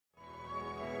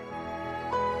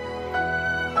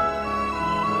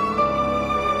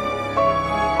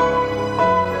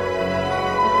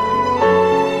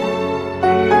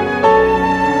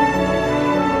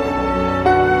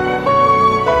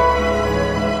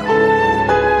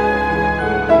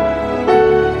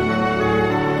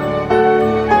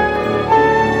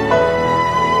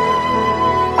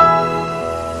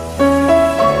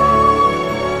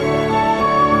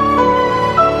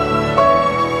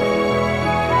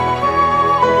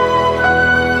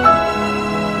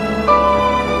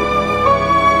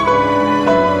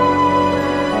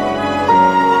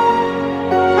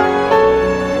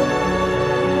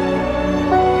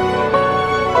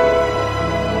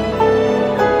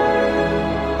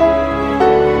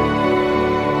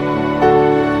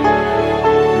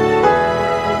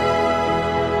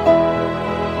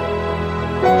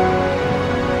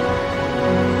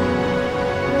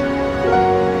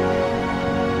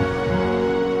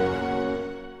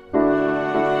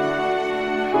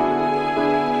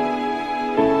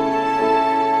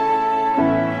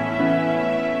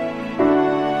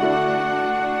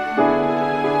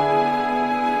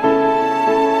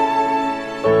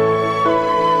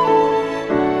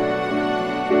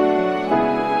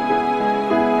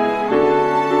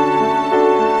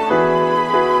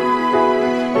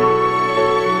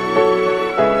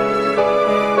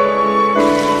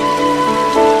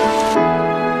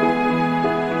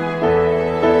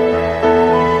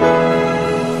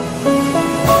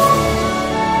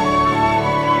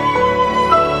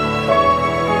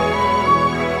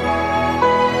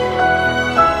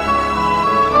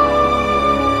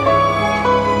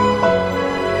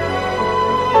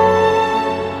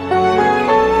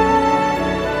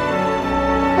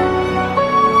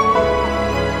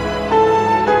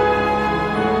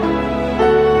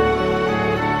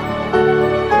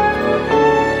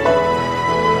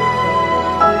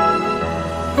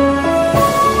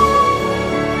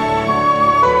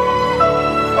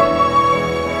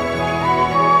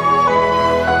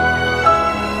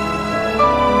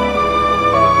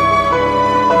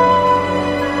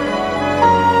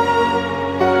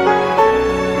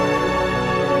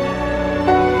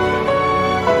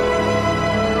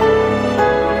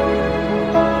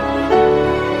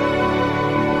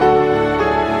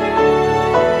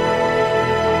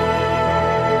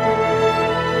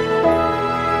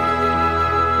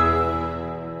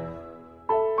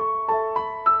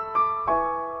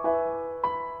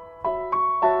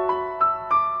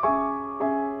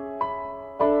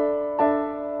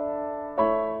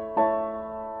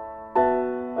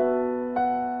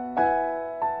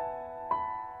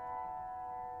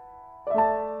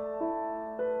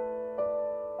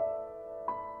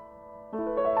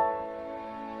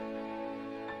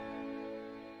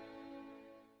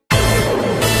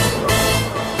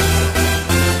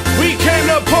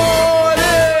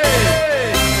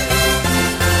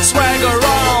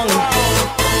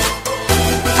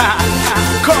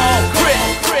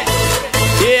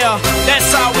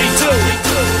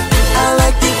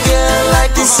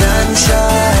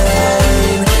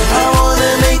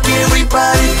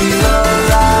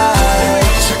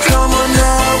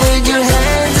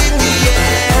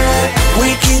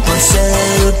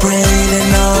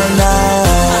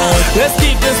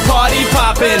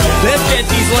get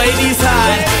these ladies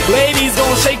high. Ladies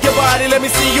gon' shake your body, let me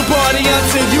see you party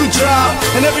until you drop.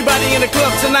 And everybody in the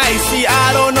club tonight, see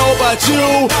I don't know about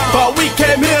you, but we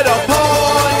came here to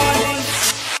party.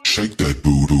 Shake that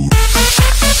booty.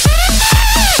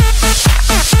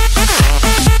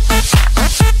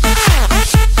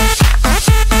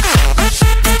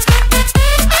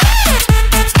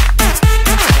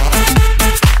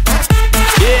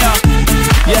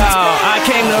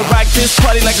 This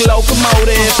party like a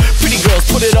locomotive. Pretty girls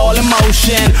put it all in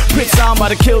motion. Quick song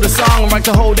about to kill the song and rock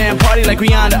the whole damn party like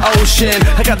we on the ocean.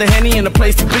 I got the Henny in the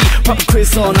place to be. Pop a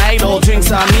Chris all night, all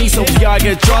drinks on me. So if y'all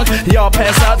get drunk, y'all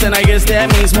pass out, then I guess that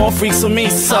means more freaks for me.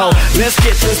 So let's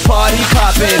get this party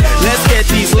poppin'. Let's get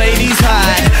these ladies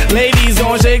high. Ladies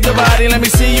gon' shake the body, let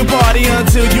me see you party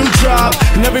until you drop.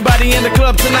 And everybody in the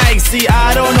club tonight, see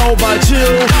I don't know about you,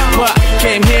 but I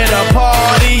came here to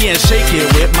party and shake it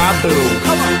with my boo.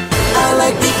 Come on. I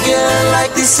like the girl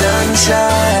like the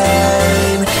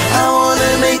sunshine. I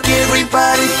wanna make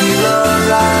everybody feel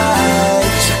alright.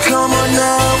 So come on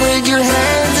now with your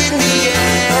hands in the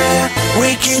air.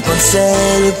 We keep on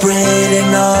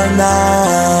celebrating all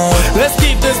night. Let's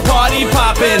keep this party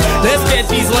poppin'. Let's get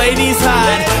these ladies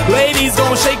high. Ladies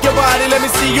gon' shake your body, let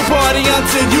me see you party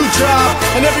until you drop.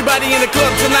 And everybody in the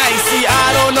club tonight, see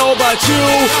I don't know about you,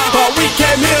 but we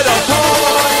came here to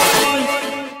party.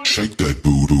 Shake that booty.